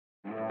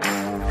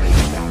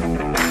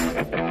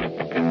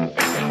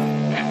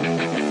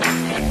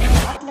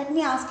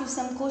me ask you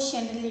some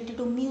question related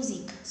to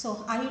music.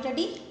 So, are you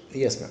ready?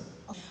 Yes, ma'am.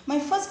 My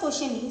first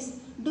question is,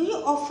 do you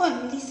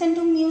often listen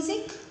to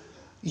music?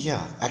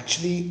 Yeah,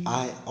 actually,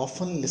 I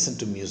often listen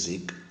to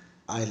music.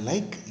 I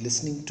like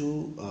listening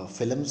to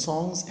film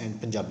songs and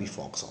Punjabi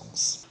folk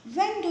songs.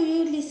 When do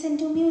you listen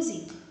to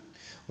music?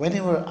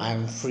 Whenever I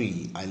am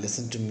free, I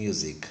listen to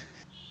music.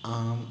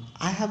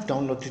 I have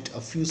downloaded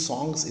a few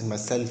songs in my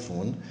cell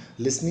phone.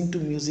 Listening to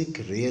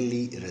music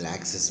really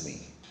relaxes me.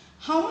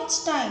 How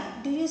much time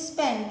do you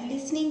spend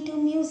listening to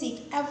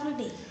music every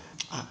day?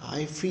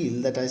 I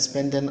feel that I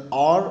spend an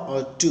hour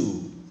or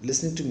two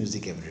listening to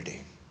music every day.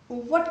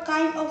 What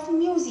kind of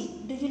music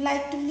do you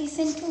like to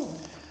listen to?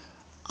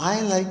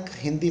 I like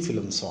Hindi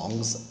film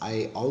songs.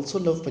 I also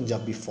love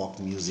Punjabi folk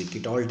music.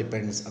 It all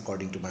depends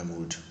according to my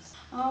mood.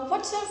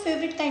 What's your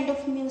favorite kind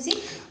of music?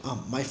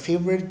 My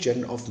favorite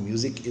genre of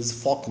music is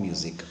folk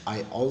music.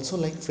 I also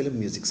like film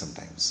music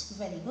sometimes.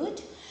 Very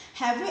good.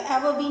 Have you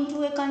ever been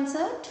to a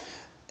concert?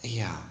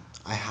 Yeah,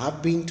 I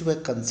have been to a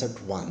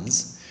concert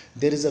once.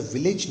 There is a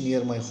village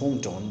near my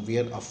hometown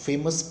where a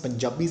famous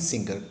Punjabi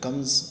singer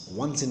comes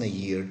once in a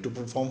year to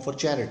perform for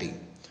charity.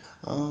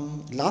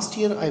 Last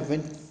year I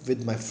went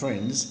with my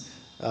friends.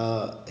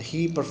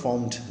 He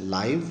performed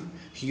live.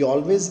 He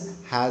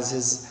always has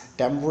his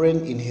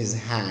tambourine in his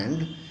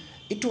hand.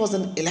 It was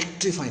an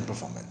electrifying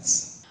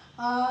performance.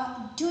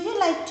 Do you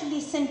like to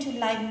listen to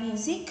live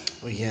music?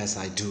 Oh yes,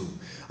 I do.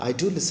 I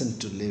do listen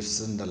to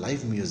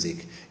live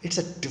music. It's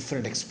a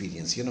different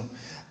experience, you know.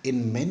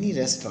 In many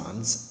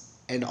restaurants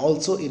and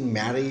also in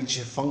marriage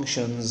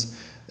functions,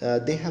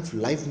 they have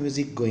live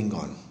music going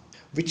on,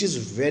 which is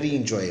very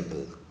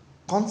enjoyable.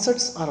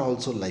 Concerts are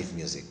also live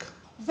music.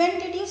 When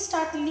did you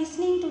start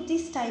listening to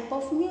this type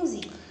of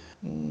music?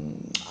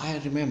 I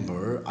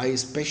remember I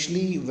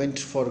especially went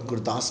for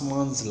Gurdas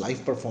Man's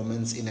live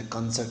performance in a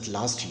concert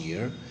last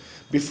year.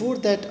 Before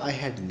that, I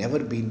had never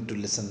been to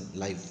listen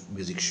live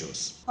music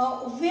shows.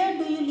 Where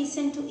do you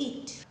listen to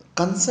it?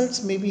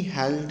 Concerts may be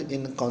held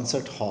in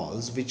concert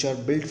halls which are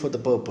built for the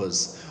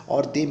purpose,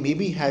 or they may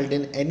be held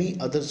in any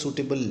other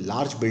suitable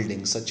large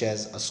building such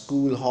as a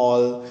school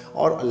hall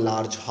or a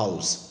large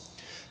house.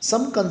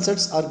 Some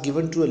concerts are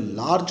given to a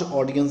large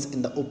audience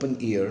in the open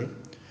air.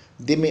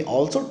 They may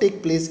also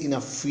take place in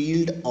a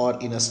field or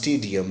in a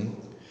stadium.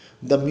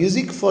 The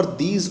music for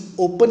these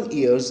open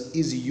airs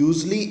is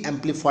usually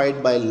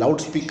amplified by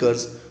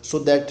loudspeakers so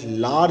that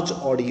large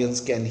audience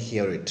can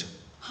hear it.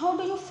 How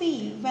do you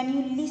feel when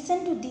you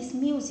listen to this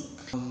music?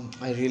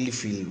 I really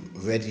feel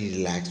very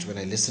relaxed when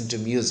I listen to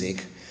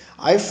music.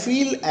 I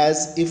feel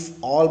as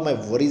if all my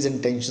worries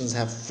and tensions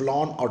have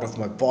flown out of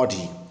my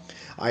body.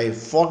 I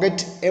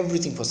forget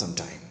everything for some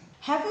time.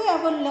 Have you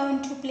ever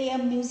learned to play a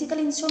musical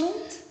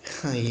instrument?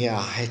 Yeah,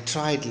 I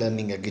tried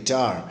learning a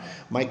guitar.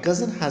 My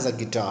cousin has a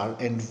guitar,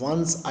 and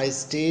once I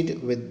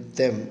stayed with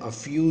them a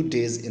few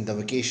days in the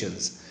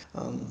vacations.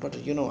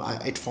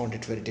 I found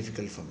it very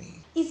difficult for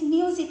me. Is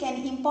music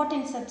an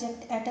important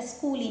subject at a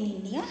school in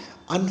India?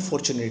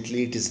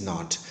 Unfortunately, it is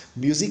not.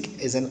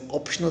 Music is an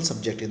optional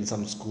subject in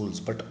some schools,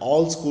 but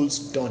all schools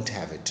don't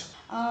have it.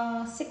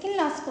 Second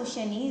last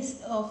question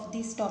is of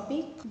this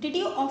topic. Did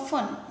you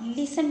often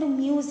listen to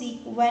music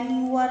when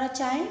you were a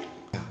child?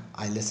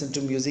 I listened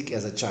to music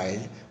as a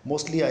child.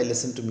 Mostly, I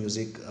listen to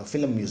music,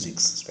 film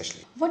musics,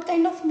 especially. What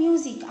kind of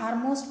music are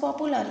most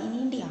popular in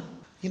India?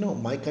 You know,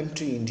 my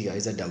country, India,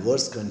 is a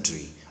diverse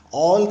country.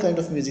 All kind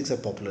of musics are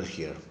popular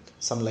here.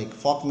 Some like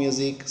folk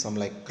music, some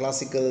like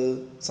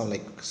classical, some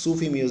like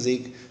Sufi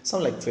music,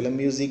 some like film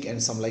music,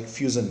 and some like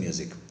fusion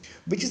music,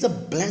 which is a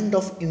blend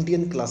of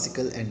Indian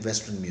classical and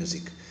Western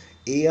music.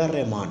 A.R.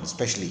 Rahman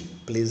especially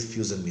plays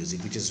fusion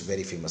music, which is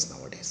very famous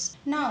nowadays.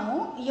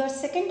 Now, your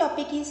second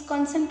topic is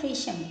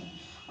concentration.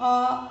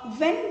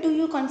 When do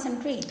you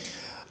concentrate?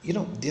 You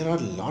know, there are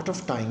a lot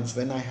of times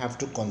when I have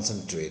to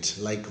concentrate,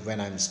 like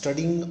when I'm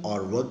studying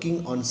or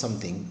working on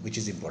something which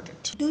is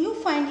important. Do you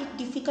find it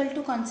difficult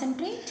to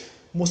concentrate?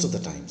 Most of the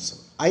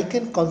times. I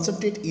can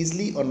concentrate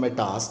easily on my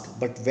task,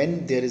 but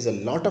when there is a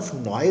lot of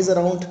noise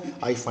around,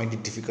 I find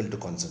it difficult to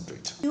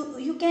concentrate.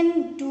 You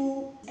can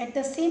do at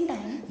the same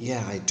time.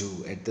 Yeah, I do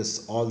at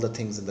this all the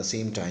things at the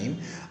same time.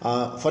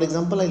 For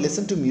example, I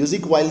listen to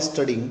music while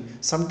studying.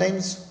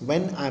 Sometimes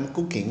when I'm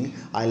cooking,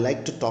 I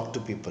like to talk to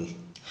people.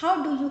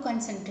 How do you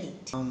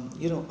concentrate?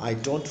 I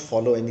don't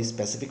follow any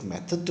specific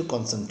method to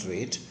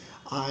concentrate.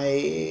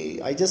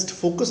 I just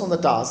focus on the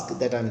task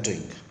that I'm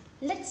doing.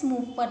 Let's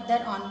move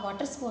further on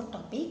water sport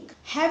topic.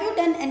 Have you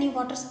done any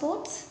water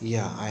sports?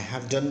 Yeah, I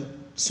have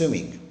done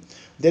swimming.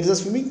 There is a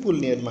swimming pool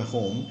near my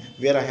home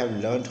where I have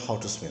learned how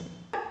to swim.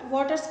 What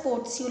water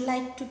sports you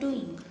like to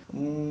doing?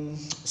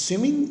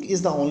 Swimming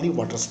is the only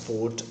water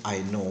sport I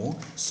know,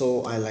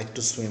 so I like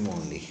to swim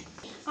only.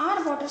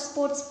 Are water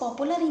sports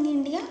popular in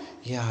India?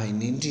 Yeah,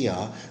 in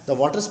India, the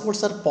water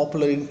sports are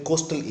popular in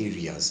coastal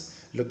areas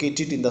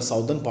located in the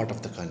southern part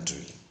of the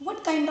country.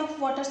 What kind of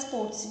water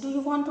sports do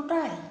you want to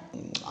try?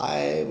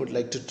 I would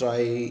like to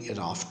try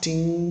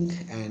rafting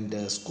and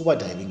scuba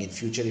diving in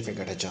future if I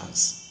get a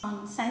chance.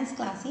 On science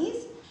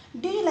classes,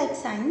 Do you like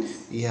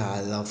science? Yeah,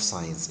 I love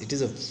science. It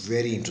is a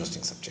very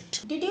interesting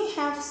subject. Did you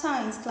have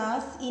science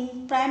class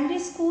in primary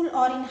school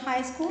or in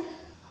high school?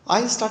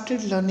 I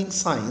started learning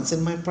science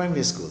in my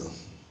primary school.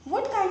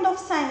 What kind of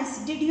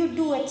science did you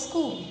do at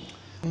school?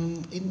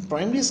 In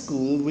primary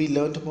school, we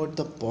learned about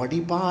the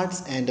body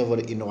parts and our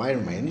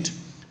environment.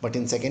 But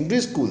in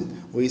secondary school,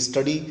 we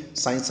study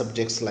science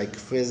subjects like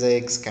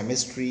physics,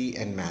 chemistry,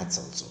 and maths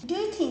also. Do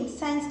you think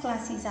science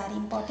classes are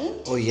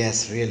important? Oh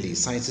yes, really.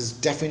 Science is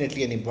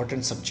definitely an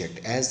important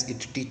subject as it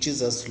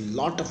teaches us a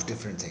lot of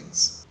different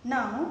things.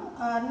 Now,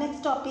 our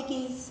next topic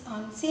is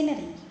on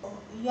scenery.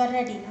 You are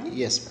ready now?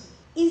 Yes, ma'am.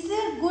 Is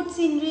there good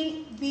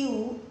scenery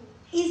view?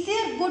 Is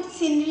there good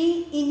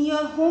scenery in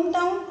your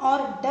hometown,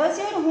 or does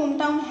your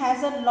hometown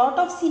has a lot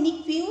of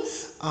scenic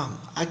views?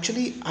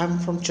 Actually, I'm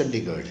from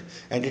Chandigarh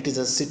and it is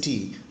a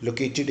city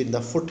located in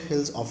the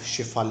foothills of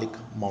Shifalik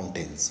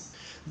Mountains.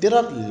 There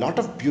are a lot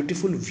of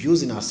beautiful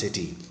views in our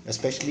city,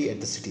 especially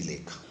at the city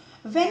lake.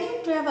 When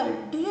you travel,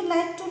 do you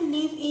like to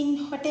live in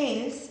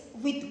hotels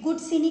with good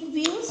scenic Oh,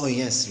 views?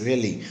 yes,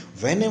 really.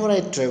 Whenever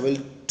I travel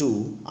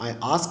to, I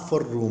ask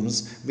for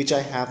rooms which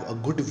I have a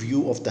good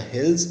view of the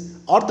hills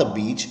or the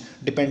beach,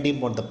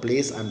 depending on the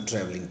place I'm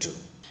traveling to.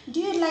 Do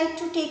you like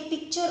to take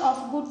picture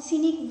of good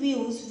scenic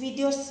views with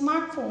your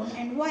smartphone,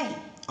 and why?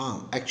 I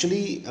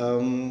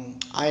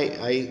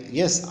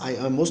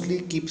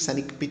mostly keep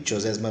scenic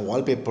pictures as my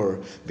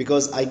wallpaper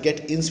because I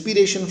get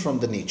inspiration from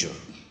the nature.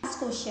 Last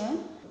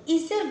question.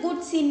 Is there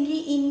good scenery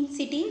in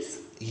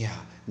cities? Yeah,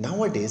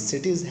 nowadays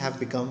cities have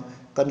become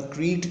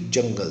concrete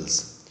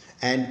jungles,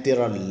 and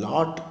there are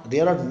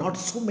not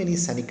so many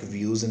scenic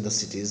views in the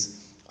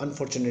cities.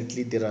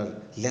 Unfortunately, there are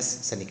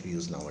less scenic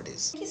views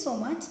nowadays. Thank you so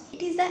much.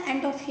 It is the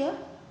end of here.